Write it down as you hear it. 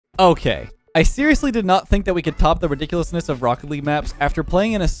Okay. I seriously did not think that we could top the ridiculousness of Rocket League maps after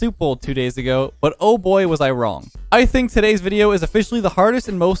playing in a soup bowl 2 days ago, but oh boy was I wrong. I think today's video is officially the hardest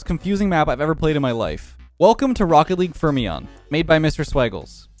and most confusing map I've ever played in my life. Welcome to Rocket League Fermion, made by Mr.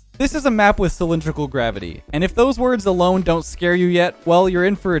 Swaggles. This is a map with cylindrical gravity, and if those words alone don't scare you yet, well, you're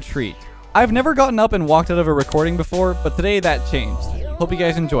in for a treat. I've never gotten up and walked out of a recording before, but today that changed. Hope you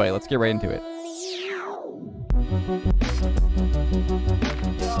guys enjoy. Let's get right into it.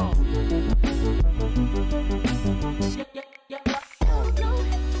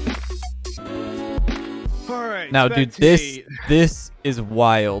 Now, dude, this is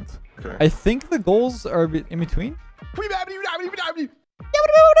wild. Okay. I think the goals are in between.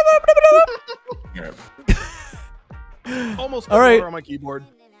 Almost all right on my keyboard.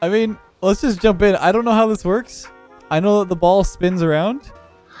 I mean, let's just jump in. I don't know how this works. I know that the ball spins around.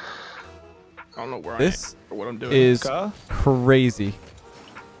 I don't know where this I am or what I'm doing. Is crazy.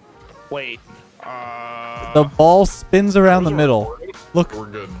 Wait. The ball spins around the middle. Look. We're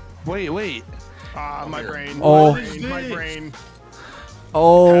good. Wait. My brain. Oh. My brain.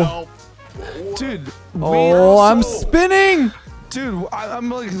 Oh. Help. Dude. Oh, I'm spinning. Dude,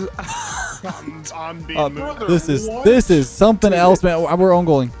 I'm like. I'm being moved. This is something else, man. We're on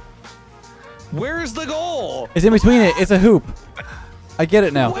goaling. Where's the goal? It's in between it. It's a hoop. I get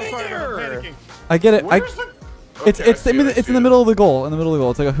it now. Where? I get it. It's in the middle of the goal. In the middle of the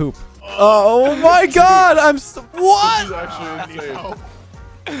goal. It's like a hoop. Oh my God! What? This is actually insane.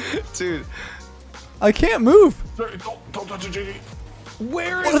 Dude, I can't move. Sorry, don't touch it, JD.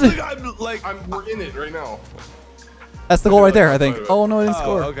 Where is the? We're in it right now. That's the goal right there, I think. Oh no, I didn't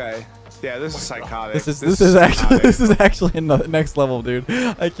score. Okay. Yeah, this is psychotic. This is actually another next level, dude.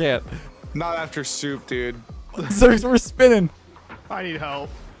 I can't. Not after soup, dude. We're spinning. I need help.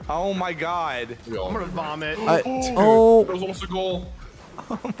 Oh my God. I'm gonna vomit. Oh. That was almost a goal.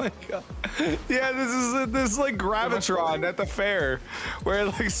 Oh my God. Yeah, this is like Gravitron at the fair, where it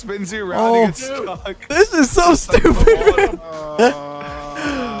like spins you around and gets stuck. This is so stupid.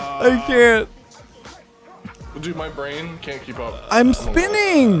 I can't. Dude, my brain can't keep up. I'm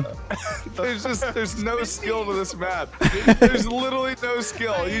spinning. There's no skill to this map. There's literally no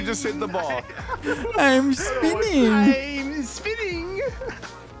skill. You just hit the ball. I'm spinning. I'm spinning.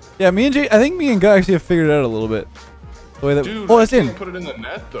 Yeah, I think me and Guy actually have figured it out a little bit. The way that, dude, it's in. Put it in the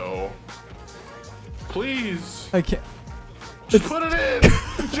net though. Please. I can't. Just put it in.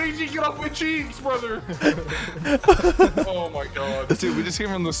 JG, get off my cheeks, brother. Oh my God. Dude, we just came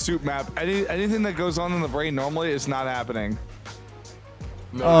from the soup map. Anything that goes on in the brain normally is not happening.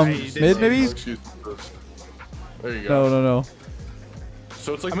 No, mid maybe? There you go. No.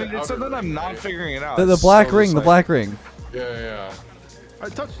 So it's like it's something I'm not figuring it out. The black ring, the black ring. Yeah. I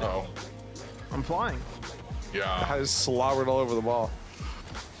touched it. Oh. I'm flying. Yeah. I just slobbered all over the ball.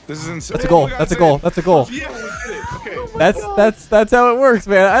 This is insane. That's a goal. That's a goal. That's a goal. Yeah, we did it. Okay. That's how it works,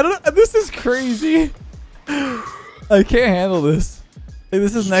 man. This is crazy. I can't handle this. Like,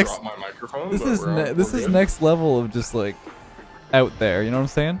 this is next. Drop my microphone, this is next level of just like out there. You know what I'm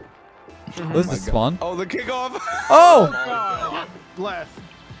saying? What is this spawn? Oh, the kickoff. Oh. Left.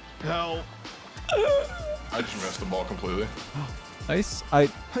 Help. I just missed the ball completely. Nice.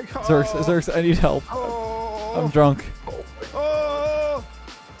 Zerx, I need help. Oh. I'm drunk. Oh.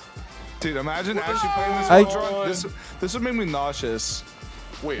 Dude, imagine actually playing this while drunk. This would make me nauseous.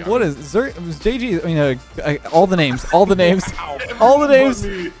 Wait. What is Zerx? JG? I mean, all the names. All the names. All the names.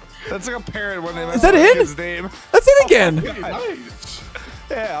 That's like a parrot when they is that in? His name. That's it again. Nice.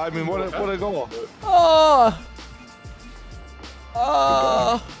 Yeah, I mean, what a goal.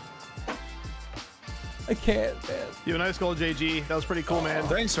 I can't, man. You have a nice goal, JG. That was pretty cool, man.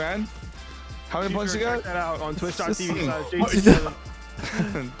 Thanks, man. How many points you got? Check that out on twitch.tv.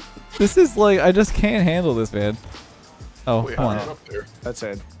 This is like, I just can't handle this, man. Oh, wait, come on. That's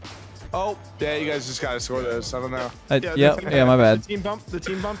it. Oh, yeah, you guys just gotta score those. I don't know. Yeah, my bad. The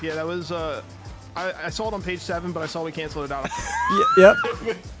team bump. Yeah, that was. I saw it on page 7, but I saw we canceled it out. Yep.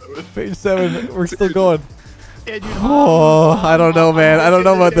 Page 7. We're still going. Yeah, dude, I don't know, man. I don't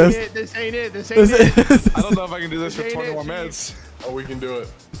know about this. This ain't it. This ain't it. I don't know if I can do this for 20 more minutes. Oh, we can do it.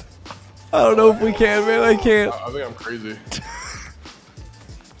 I don't know if we can, man. I can't. I think I'm crazy.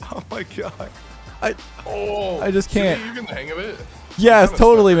 Oh my God. I just can't. See, you get the hang of it. Yes,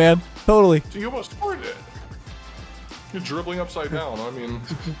 totally, man. Totally. So you almost scored it. You're dribbling upside down. I mean.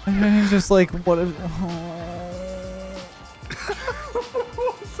 I'm just like, what?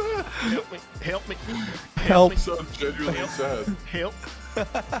 Help me. Help. So genuinely sad. Help.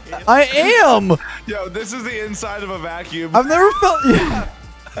 I am. Yo, this is the inside of a vacuum. I've never felt. Yeah.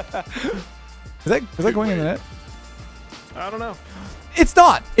 Is that going in the net? I don't know. It's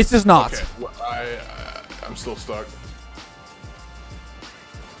not. It's just not. Okay, well, I'm still stuck.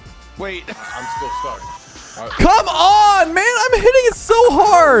 Wait. I'm still stuck. Come on, man! I'm hitting it so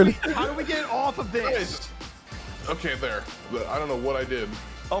hard. How do we get off of this? Okay, there. I don't know what I did.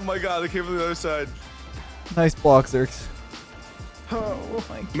 Oh my god, I came from the other side. Nice block, Zerx. Oh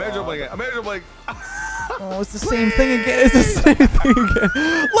my Imagine like Oh, it's the same thing again. It's the same thing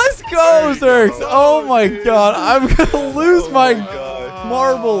again. Let's go, Zerx. Oh my god, I'm gonna lose my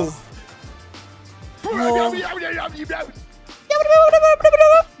marbles.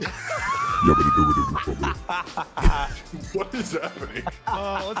 What is happening?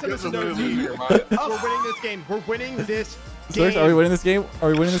 Let's listen to We're We're winning this game. We're winning this game. Zerx, are we winning this game? Are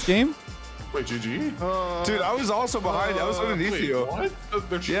we winning this game? Wait, GG? dude, I was also behind. I was underneath Wait, you. what?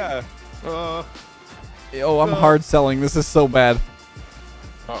 They're cheating. Yeah. Oh, I'm hard selling. This is so bad.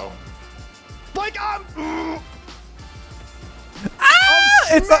 Uh-oh. Like I'm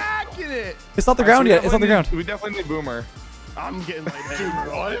It's not. smacking it. It's not the ground yet. It's not the ground. We definitely need Boomer. I'm getting lightheaded. Dude,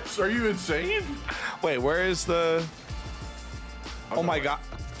 what? Are you insane? Wait, where is the? Oh my god.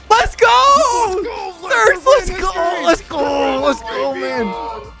 Let's go! go, Zerx, let's let's win this go! game. Let's go! Let's go, man!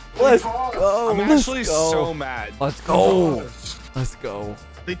 Let's go! I'm Let's actually go. so mad. Let's go! Let's go!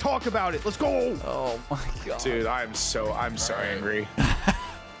 They talk about it. Let's go. Oh my god, Dude, I'm so angry.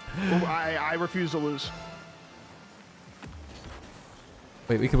 I refuse to lose.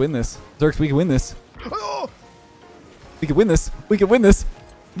 Wait, we could win this, Zerx. We could win this. Oh, We could win this. We could win this.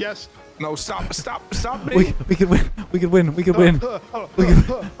 yes. No, stop me. We could win. We could win. We could win. We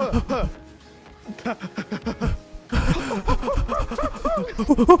could.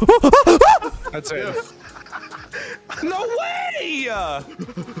 That's it. No way! Oh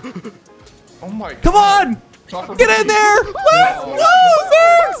my god. Come on! Get in there! Let's go,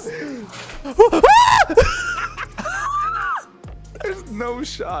 Zerx! There's no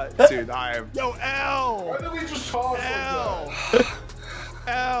shot. Dude, I am. Yo, Why L. did we just toss like L. that?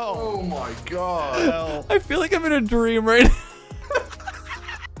 L. Oh my god. L. I feel like I'm in a dream right now.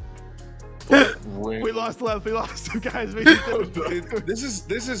 We lost Leth. We lost two guys. We did Dude, this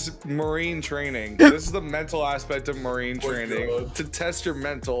is Marine training. This is the mental aspect of Marine training God. to test your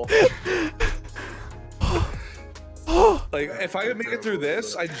mental. Like, if I could make it through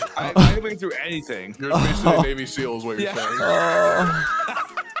this, I could make it through anything. You're basically a Navy SEAL is what you're saying.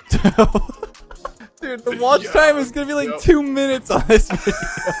 Dude, the watch time is gonna be like 2 minutes on this video.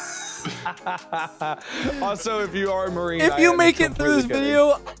 Also, if you are a Marine, If you make it through this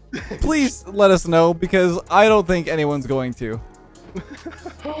video, please let us know, because I don't think anyone's going to.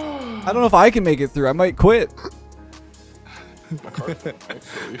 I don't know if I can make it through. I might quit.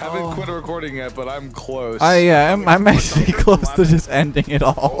 Haven't quit recording yet, but I'm close. I'm actually close to just ending it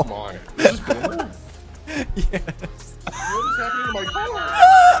Oh all. my. Is this Boomer? Yes. What is happening to my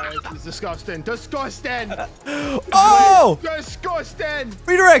car? This is disgusting. Disgusting. Oh! Disgusting.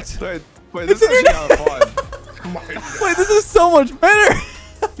 Redirect! Wait, this is It's in actually your kind of fun. Wait, this is so much better!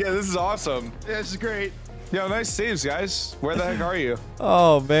 Yeah, this is awesome. Yeah, this is great. Yo, nice saves, guys. Where the heck are you?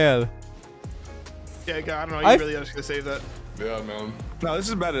 Oh, man. Yeah, God, I don't know. You really are just gonna save that. Yeah, man. No, this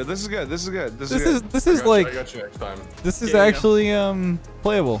is better. This is good. This is good. This is I like, got you next time. this is Yeah, actually,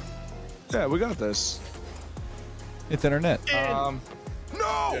 playable. Yeah, we got this. It's internet.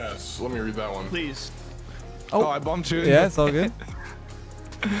 No. Yes. Let me read that one. Please. Oh, I bumped you. Yeah, it's all good.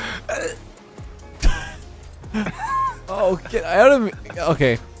 Oh, get out of me.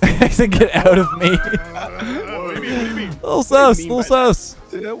 Okay. I said get out of me. What do you mean? Little sus, mean little by sus.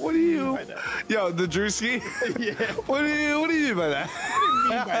 Yeah, what do you? by that? Yo, the Drewski. Yeah. What do you mean by that?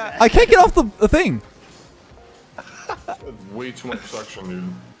 I can't get off the thing. Way too much suction, dude.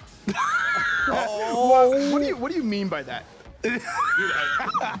 What do you mean by that? Dude,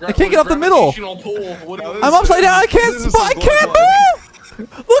 I can't get off the middle. Pull. What do you I'm upside down. I can't This is spot. I a can't blood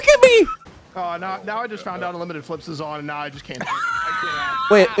move. Look at me. Oh, now I just found out unlimited flips is on, and now I just can't.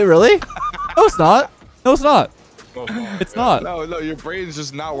 Wait, it really? No, it's not. No, it's not. Oh, fuck. It's not. No, your brain's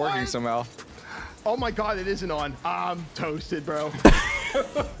just not working somehow. Oh my God, it isn't on. I'm toasted, bro.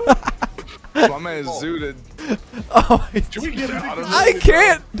 My man is zooted. Oh, Should we get out of I here?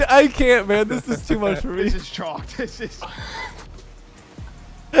 can't. I can't, man. This is too much for me. This is chalk. This is.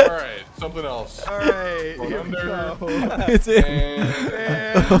 Alright, something else. All right. Going Here we under. go. It's in.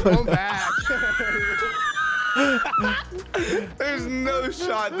 And I'm back. There's no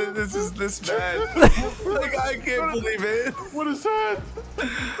shot that this is this bad. Like, I can't believe it. What is that?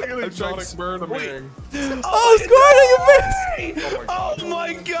 Look at the exotic bird I'm hearing. Oh, Squirtle, you missed. Oh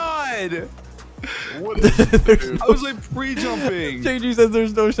my god. Oh my god! What is this, dude? I was like pre-jumping. JG says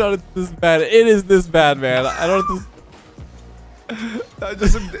there's no shot it's this bad. It is this bad, man. I don't.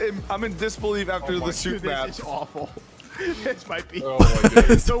 I'm in disbelief after the soup map. This is awful. This might be Oh my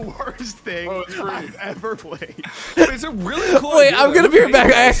goodness. the worst thing it's free. I've ever played. It's a really cool. Wait, idea, I'm gonna though. be right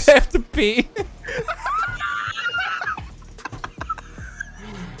back. I have to pee.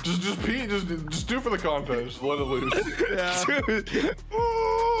 Just pee. Just do it for the content. Just let it loose. Yeah. Dude.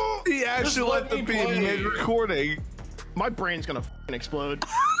 He actually let the me beat play. mid-recording. My brain's gonna f***ing explode.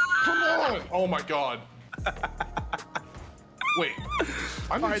 Come on. Oh my god. Wait.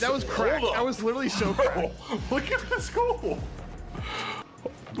 All right, that was cracked. That was literally so cracked. Look at this goal.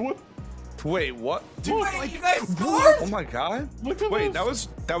 What? Wait, what? What? Oh my god! Look at Wait, this.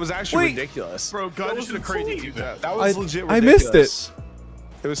 that was actually Wait. ridiculous. Bro, God, this is a crazy insane. use that. That was I- legit I ridiculous. missed it.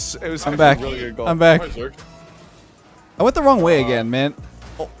 It was. I'm actually back. a really good goal. I'm back. Hi, Zerk. I went the wrong way again, man.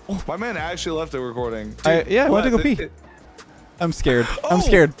 My man actually left the recording. I went to go pee. I'm scared. I'm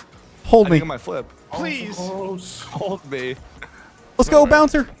scared. Hold I me. think I might flip. Please. Close. Hold me. Let's go,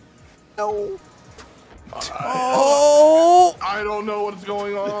 bouncer. No. Oh! I don't know what's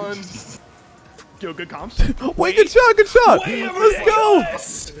going on. Yo, good comps. Wait, good shot, good shot.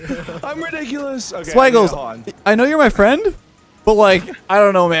 Let's go. I'm ridiculous. Okay, Swaggles, hold on. I know you're my friend, but like, I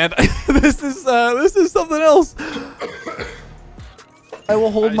don't know, man. This is something else. I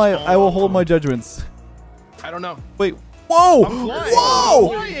will hold my judgments. I don't know. Wait. Whoa! I'm flying.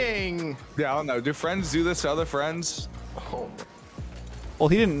 Whoa! I'm flying. Yeah, I don't know. Do friends do this to other friends? Oh, Well,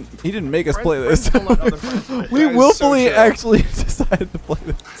 he didn't make us Friends- play this. friends don't let other friends play. We That is so willfully chill. actually decided to play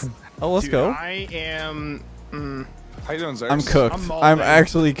this. Oh, let's Dude, go. I am. How you doing, Zers? I'm cooked. I'm I'm molding.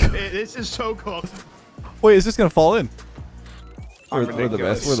 actually cooked. This is so cooked. Wait, it's just gonna fall in. I'm We're the best.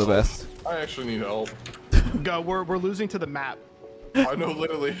 ridiculous. We're the best. I actually need help. Go. We're losing to the map. I know,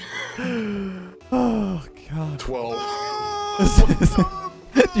 literally. Oh god. 12.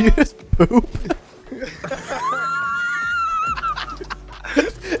 Did you just poop?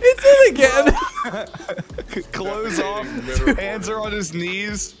 It's in again. Clothes off. Hands are on his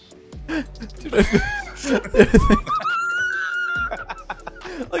knees.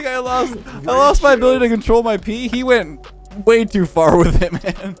 Like I lost my ability to control my pee. He went way too far with it,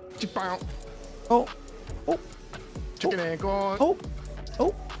 man. Oh, oh, Chicken egg gone. oh,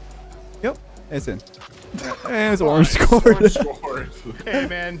 oh. Yep, it's in. And it's orange scored. Scored. Hey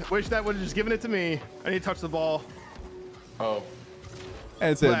man, wish that would have just given it to me. I need to touch the ball. Oh.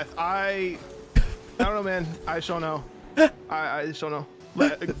 And it's in. Leth, I don't know, man. I just don't know. I just don't know. Why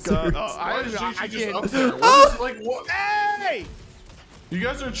I is JC just can't. up there? What is, like, what? Hey! You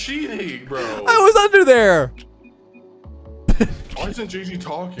guys are cheating, bro. I was under there. Why isn't JG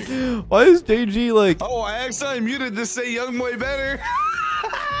talking? Why is JG like? Oh, I accidentally muted to say Young Way better.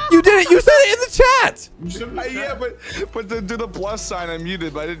 You did it. You said it in the chat. You said Yeah, but to do the plus sign, I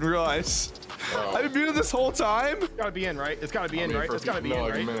muted, but I didn't realize. Oh. I've been muted this whole time. It's gotta be in, right? It's gotta be in, right? It's gotta be in,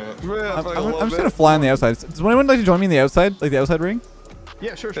 like a right? minute. Yeah, I'm for like a little just bit. gonna fly on the outside. Does anyone like to join me in the outside, like the outside ring?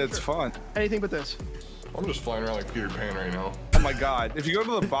 Yeah, sure. It's fun. Anything but this. I'm just flying around like Peter Pan right now. Oh my god. If you go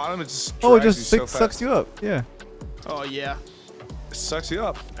to the bottom, it just Oh, it drags just you so sucks fast. you up. Yeah. Oh yeah. It sucks you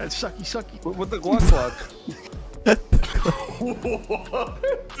up. That's sucky. With the glug glug.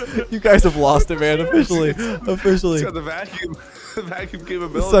 You guys have lost it, man. Officially. It's Officially. got the vacuum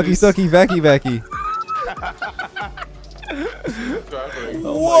capabilities. Sucky, vacky. What's happening?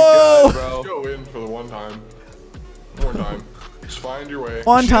 Whoa! Bro. Just go in for the one time. One more time. Just find your way.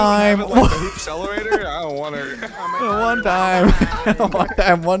 One time. Have it like the hoop accelerator? I don't want her. One time.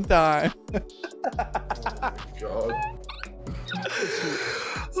 One time. God.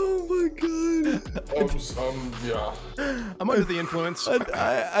 Oh my god. Yeah. I'm under the influence. I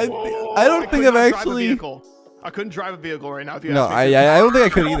don't think I've actually. I couldn't drive a vehicle right now. If you No, asked me I to. don't think I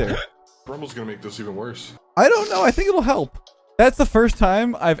could either. Rumble's gonna make this even worse. I don't know. I think it'll help. That's the first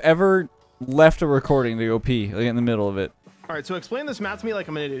time I've ever left a recording to go pee, like in the middle of it. All right, so explain this map to me like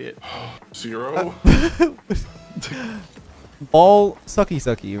I'm an idiot. 0. All sucky.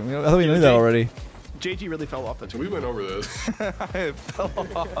 I thought we knew that already. JG really fell off the We went over this. I fell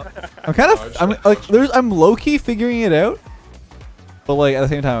off. I'm low key figuring it out, but like at the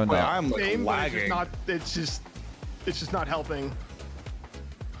same time I'm Wait, not. I'm like game, but lagging. it's just not helping.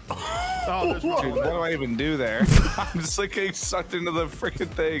 Oh, there's Dude, wrong. what do I even do there? I'm just like getting sucked into the freaking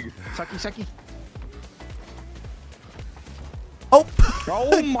thing. Sucky. Oh!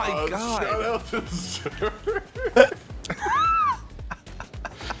 Oh my Shout god. out to Zerk.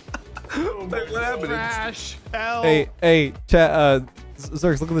 What happened? Crash. L. Hey, chat.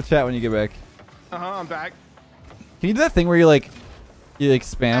 Zerx, look at the chat when you get back. I'm back. Can you do that thing where you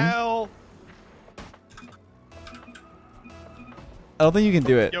spam? L. I don't think you can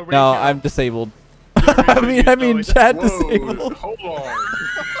do it. Yo, Ray No, Chat. I'm disabled. Yo, I mean, chat Whoa, disabled. hold on.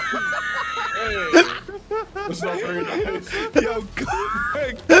 Hey, that's not very nice. Yo,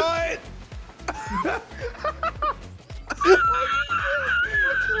 cut!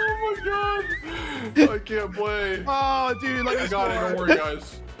 Oh my god. I can't play. Oh, dude, like I got it, don't worry,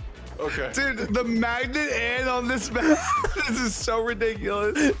 guys. Okay. Dude, the magnet and on this map, this is so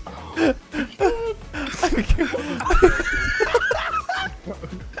ridiculous.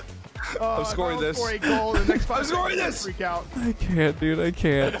 I'm scoring this. For a goal in the next 5 I'm scoring seconds, this. Freak out. I can't, dude. I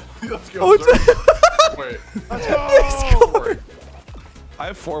can't. Let's go. Oh, sir. Wait. Let's go. I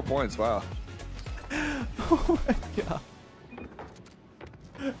have 4 points. Wow. Oh my god.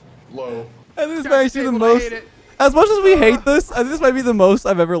 Low. And this Guys, might actually the disabled, I most. hate it. As much as we hate this, I think this might be the most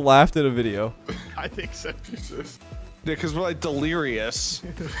I've ever laughed at a video. I think so. Jesus. Yeah, because we're like delirious.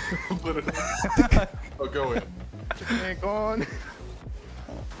 Literally. Oh, go in. Man, gone.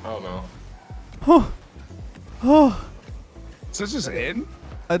 Oh no. Oh, oh. Is this just in?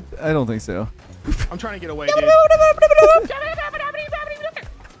 I don't think so. I'm trying to get away, dude.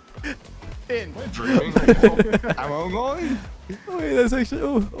 In. Am I dreaming? Am I going? Oh, wait, that's actually.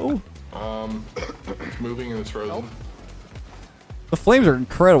 Oh. It's moving and it's frozen. Nope. The flames are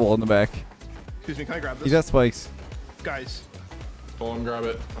incredible in the back. Excuse me, can I grab this? He's got spikes. Guys. Pull him, grab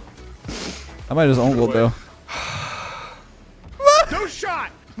it. I might just uncle it though. No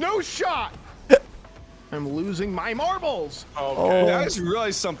shot! No shot! I'm losing my marbles! Okay. I just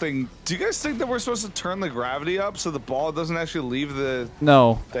realized something. Do you guys think that we're supposed to turn the gravity up so the ball doesn't actually leave the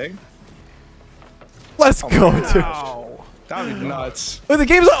No. thing? Let's go, dude. Ow. That would be nuts. Wait, the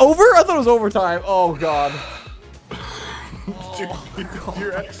game's over? I thought it was overtime. Oh god. Dude,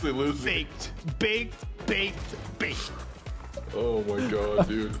 you're actually losing. Baked. Baked. Baked. Baked. Oh my god,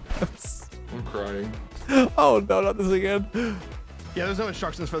 dude. I'm crying. Oh no, not this again. Yeah, there's no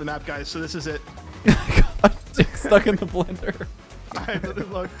instructions for the map, guys, so this is it. God, stuck in the blender. I literally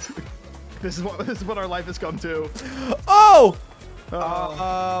looked. This is what our life has come to. Oh!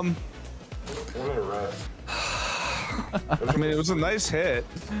 What a rest. I mean, it was a nice hit.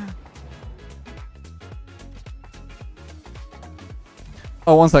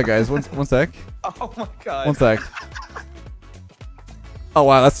 Oh, one sec, guys. One sec. Oh my god. One sec. Oh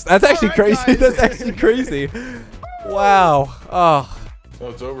wow, that's actually Alright, crazy. guys. That's actually crazy. Wow. Oh, Oh,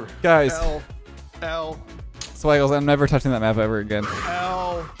 it's over. guys. L. Swaggles, I'm never touching that map ever again.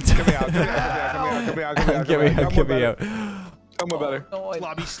 L. Come me out, come me out, come me out, come me out, come me out, Get me out. Come on, better.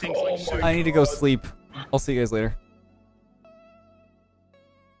 Lobby stinks like shit. I need to go sleep. I'll see you guys later.